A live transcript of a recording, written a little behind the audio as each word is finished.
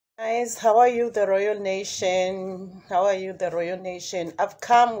Guys, how are you, the Royal Nation? How are you, the Royal Nation? I've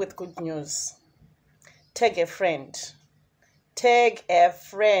come with good news. Tag a friend. Tag a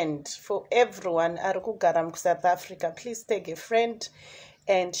friend. For everyone, Arukugaram South Africa, please tag a friend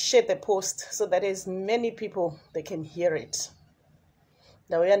and share the post so that as many people they can hear it.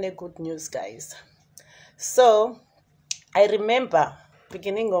 Now we are in good news, guys. So I remember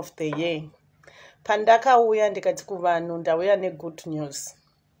beginning of the year, pandaka uya ndikati kuvanhu ndauya negood news.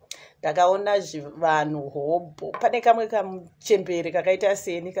 Ndakaona vanhu hobho pane kamwe kamuchembere kakaita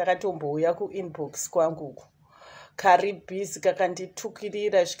seni kakatombouya kuinbox kwangu kari busy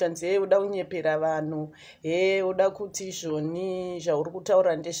kakanditukirira zvikanzi uda kunyepera vanhu uda kuti izvoni zvauri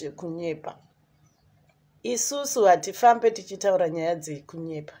kutaura ndezvekunyepa. Isusu hatifambe tichitaura nyaya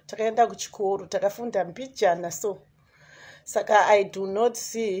dzekunyepa. Takaenda kuchikoro takafunda mbijana saka I do not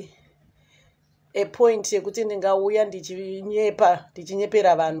see a point yekuti ndingauya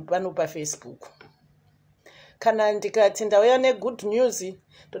ndichinyepera vanhu pano paFacebook. Kana ndikati ndauya negood news,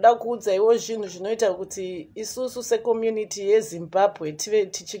 toda kuudzaiwo zvinhu zvinoita kuti isusu secommunity yeZimbabwe tive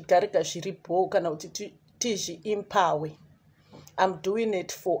tichigarika zviripo kana kuti tizviempawe. I'm doing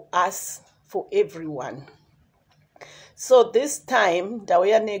it for us, for everyone. So this time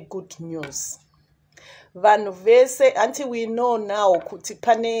ndauya negood news. Vanhu vese, until we know now kuti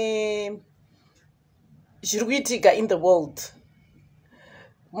pane zviri in the world.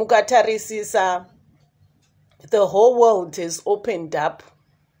 Mukatarisisa, the whole world has opened up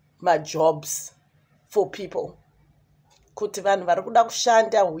my jobs for people. Kuti vanhu vari kuda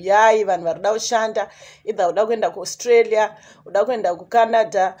kushanda, huyai vanhu vari kuda kushanda, either uda kuenda kuAustralia, uda kuenda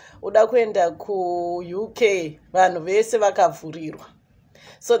kuCanada, uda kuenda kuUK, vanhu vese vakavhurirwa.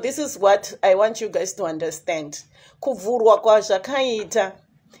 So this is what I want you guys to understand. Kuvhurwa kwazvakaita,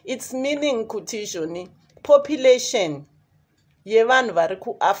 it's meaning kuti izvoni population yevanhu vari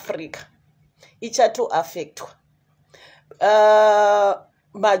kuAfrica ichatoaffectwa.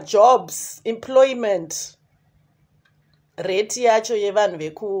 Majobs, employment rate yacho yevanhu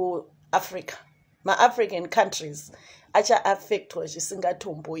vekuAfrica, maAfrican countries achaaffectwa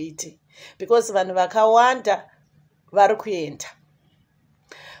zvisingatomboiti because vanhu vakawanda vari kuenda.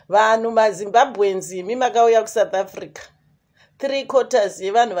 Vanhu maZimbabweans imi makauya kuSouth Africa, 3/4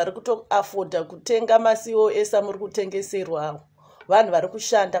 yevanhu vari kutoafoda kutenga masiwo esa muri kutengeserwawo vanhu vari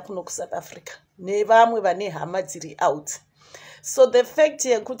kushanda kuno kuSouth Africa nevamwe vane hama dziri out. So the fact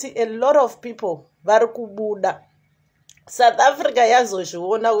yekuti a lot of people vari kubuda, South Africa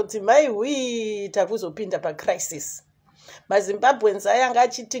yazozviona kuti maiwi takuzopinda pacrisis. MaZimbabweans ayanga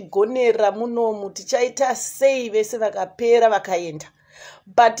achitigonera munomu tichaita sei vese vakapera vakaenda.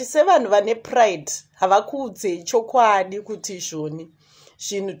 But sevanhu vane pride havakuudze chokwadi kuti izvoni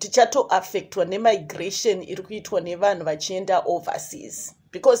zvinhu tichatoaffectwa nemigration iri kuitwa nevanhu vachienda overseas,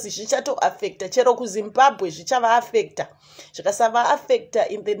 because zvichatoaffecta chero kuZimbabwe zvichavaafecta. Zvikasavaafecta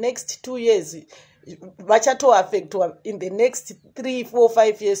in the next 2 years, vachatoaffectwa in the next 3, 4,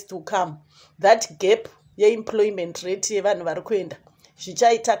 5 years to come. That gap yeemployment rate yevanhu vari kuenda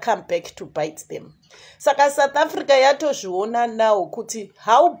zvichaita come back to bite them. Saka South Africa yatozviona now kuti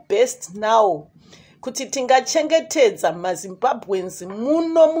how best now kuti tingachengetedza maZimbabweans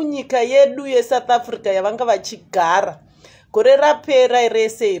muno munyika yedu yeSouth Africa yavanga vachigara. Gore rapera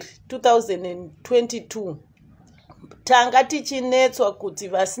rese 2022 tanga tichinetswa kuti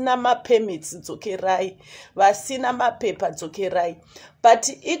vasina mapermits dzokerai, vasina mapepa dzokerai. But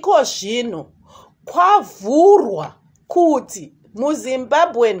iko zvino kwavhurwa kuti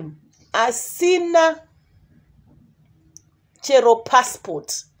muZimbabwean asina chero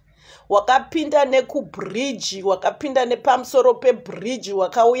passport, wakapinda nekubridge, wakapinda nepamusoro pebridge,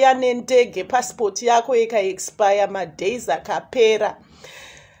 wakauya nendege, passport yako ikaexpire, madays akapera,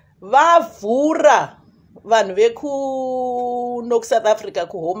 vavhura vanhu vekuno kuSouth Africa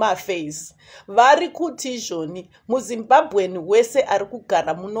kuHome Affairs vari kuti izvoni muZimbabwean wese ari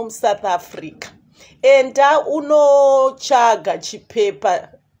kugara muno muSouth Africa enda unotsvaga chipepa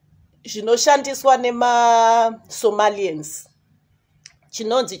zvinoshandiswa nemaSomalians,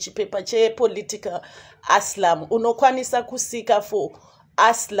 chinonzi chipepa chepolitical asylum, unokwanisa kusika for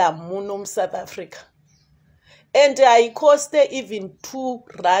asylum muno muSouth Africa. And haikoste even 2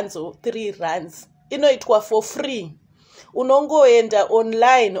 rands or 3 rands. Inoitwa for free. Unongoenda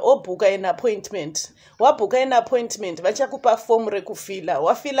online obhuka an appointment. Wabhuka an appointment vachakupa form rekufila.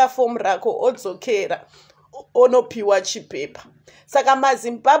 Wafila form rako odzokera onopiwa chipepa. Saka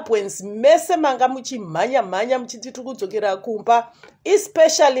maZimbabweans mese manga muchimhanya muchiti kudzokera kumba,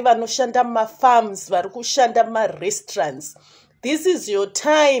 especially vanoshanda mafarms, vari kushanda marestaurants. This is your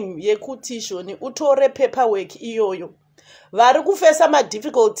time yekuti izvoni utore paperwork iyoyo vari kufesa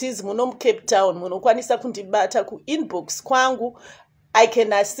madifficulties muno mucape town munokwanisa kundibata kuinbox kwangu. I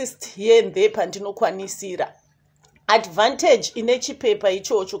can assist here and there pandinokwanisira. Advantage ine chipepa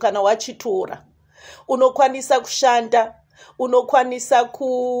ichocho kana wachitora unokwanisa kushanda, unokwanisa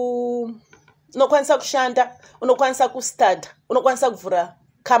kushanda, unokwanisa kustart, unokwanisa kuvhura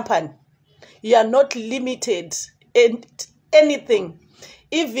company. You are not limited in anything.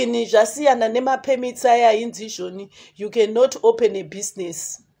 Even zvasiyana nemapermits aya inzi izvoni, you cannot open a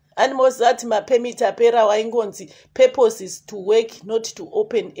business. And most that permit apera waingonzi purpose is to work, not to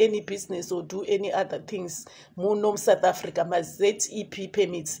open any business or do any other things. Muno South Africa ma ZEP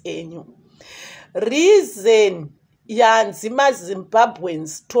permits enyu. Reason yanzi ma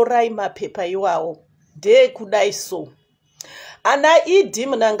Zimbabweans torai mapepa iwawo de kudai so. Ana idi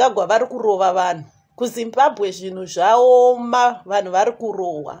munangagwa vari kurova vanhu. KuZimbabwe zvinhu zvaoma, vanhu vari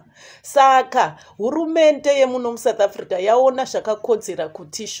kurohwa. Saka hurumende yemuno muSouth Africa yaona zvakakodzera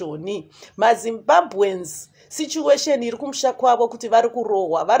kuti shoni maZimbabweans situation iri kumusha kwavo kuti vari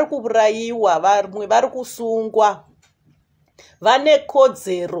kurohwa, vari kuurayiwa, vamwe vari kusungwa. Vane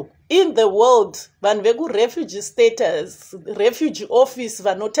kodzero in the world. Vanhu veku-refugee status, refugee office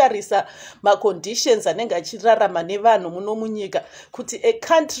vanotarisa ma-conditions anenge achirarama nevanhu muno munyika kuti a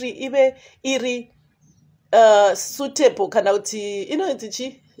country ive iri suitable kana kuti inonzi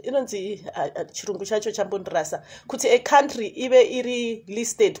chirungu chacho chambondirasa kuti a country ive iri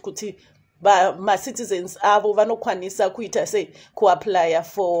listed kuti ma-citizens avo vanokwanisa kuita sei kuapply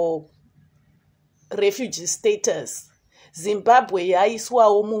for refugee status. Zimbabwe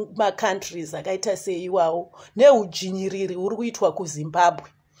yaiswawo muma-countries akaita seiwawo neudzvinyiriri uri kuitwa kuZimbabwe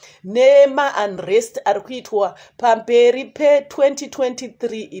nema-unrest ari kuitwa pamberi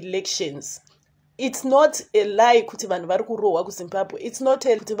pe-2023 elections. It's not a lie kuti vanhu vari kurohwa kuZimbabwe. It's not a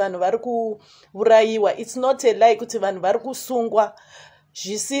lie kuti vanhu vari kuurayiwa. It's not a lie kuti vanhu vari kusungwa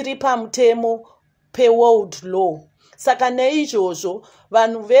zvisiri pamutemo pe-world law. Saka neizvozvo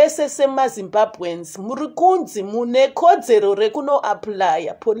vanhu vese semaZimbabweans muri kunzi mune kodzero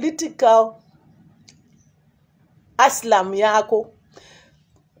rekunoapply political asylum yako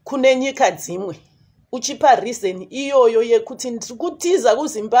kune nyika dzimwe uchipa reason iyoyo yekuti ndiri kutiza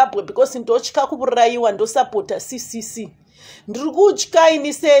kuZimbabwe because ndotya kuurayiwa, ndosapota CCC. Ndiri kutya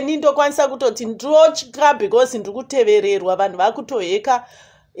iniseni ndokwanisa kutoti ndotya because ndiri kutevererwa, vanhu vakutoheka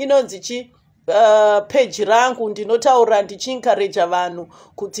inonzi chi page rangu ndinotaura ndichinkareja vanhu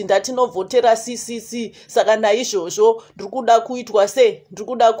kuti ndatinovhotera CCC. Saka naizvozvo ndiri kuda kuitwa sei, ndiri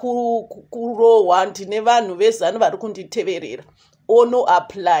kuda kurohwa ndine vanhu vezano vari kunditeverera. Ono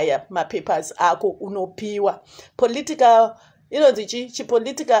apply mapapers ako unopiwa political inonzi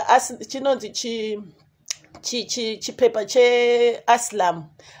chipolitical chinonzi chipepa che-asylum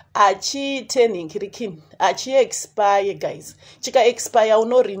achiite kirikini achi-expire guys. Chika expire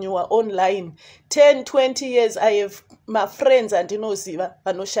unorenewa online 10-20 years. I have my friends andinoziva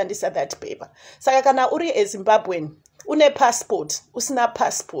vanoshandisa that paper. Saka kana uri eZimbabwean une passport, usina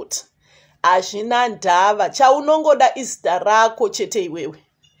passport, hazvina ndava. Chaunongoda izita rako chete iwewe,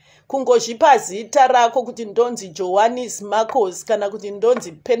 kungozvipa zita rako kuti ndonzi Johannes Marcos kana kuti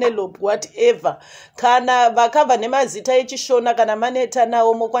ndonzi Penelope whatever. Kana vakabva nemazita echishona kana maneta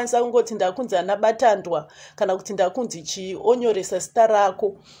nawo mokwanisa kungoti ndakunzi anabatandwa kana kuti ndakunzi chii, onyoresa zita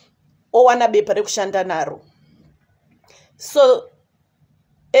rako owana bepa rekushanda naro. So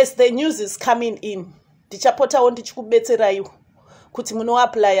as the news is coming in, ndichapotawo ndichikubetseraiwo kuti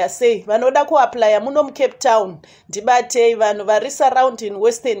munoapply sei. Vanoda kuapply muno muCape Town ndibatei. Vanhu vari surround in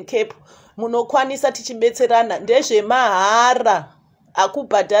Western Cape munokwanisa tichibetserana. Ndezvemahara,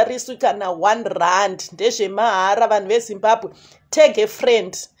 akubhadhariswi kana 1 rand, ndezvemahara. Vanhu veZimbabwe, tag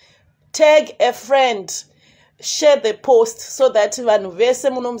a friend, share the post so that vanhu vese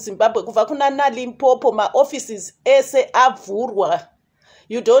muno muZimbabwe kubva kuna naLimpopo ma-offices ese avhurwa.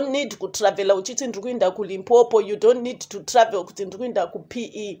 You don't need to travel uchiti ndiri kuenda kuLimpopo. You don't need to travel kuti ndiri kuenda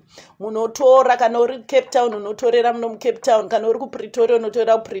kuPE. Munotora kana uri Cape Town unotorera muno muCape Town, kana uri kuPretoria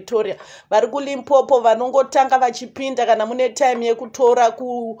unotorera kuPretoria. Vari kuLimpopo vanongotanga vachipinda kana mune time yekutora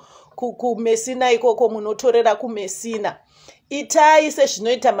kuMessina ikoko munotorera kuMessina. Itai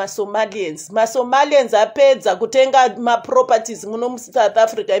sezvinoita maSomalians apedza kutenga maproperties muno muSouth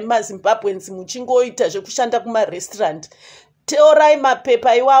Africa emaZimbabweans muchingoita zvekushanda kumarestaurant. Teorai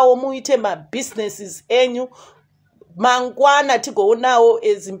mapepa iwawo muite mabusinesses enyu. Mangwana tigoonawo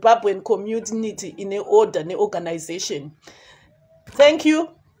a Zimbabwean community in order ne-organization. Thank you.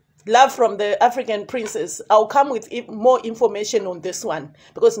 Love from the African Princess. I'll come with more information on this one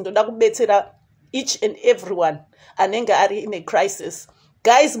because ndoda kubetsera each and everyone anenge ari in a crisis.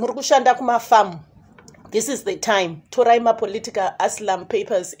 Guys, muri kushanda kumafarm, This is the time. Torai political asylum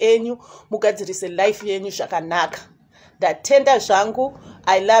papers enyu mugadzirise life yenyu zvakanaka. Ndatenda zvangu.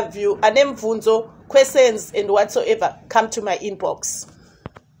 I love you. Ane mvunzo, questions and whatsoever, come to my inbox.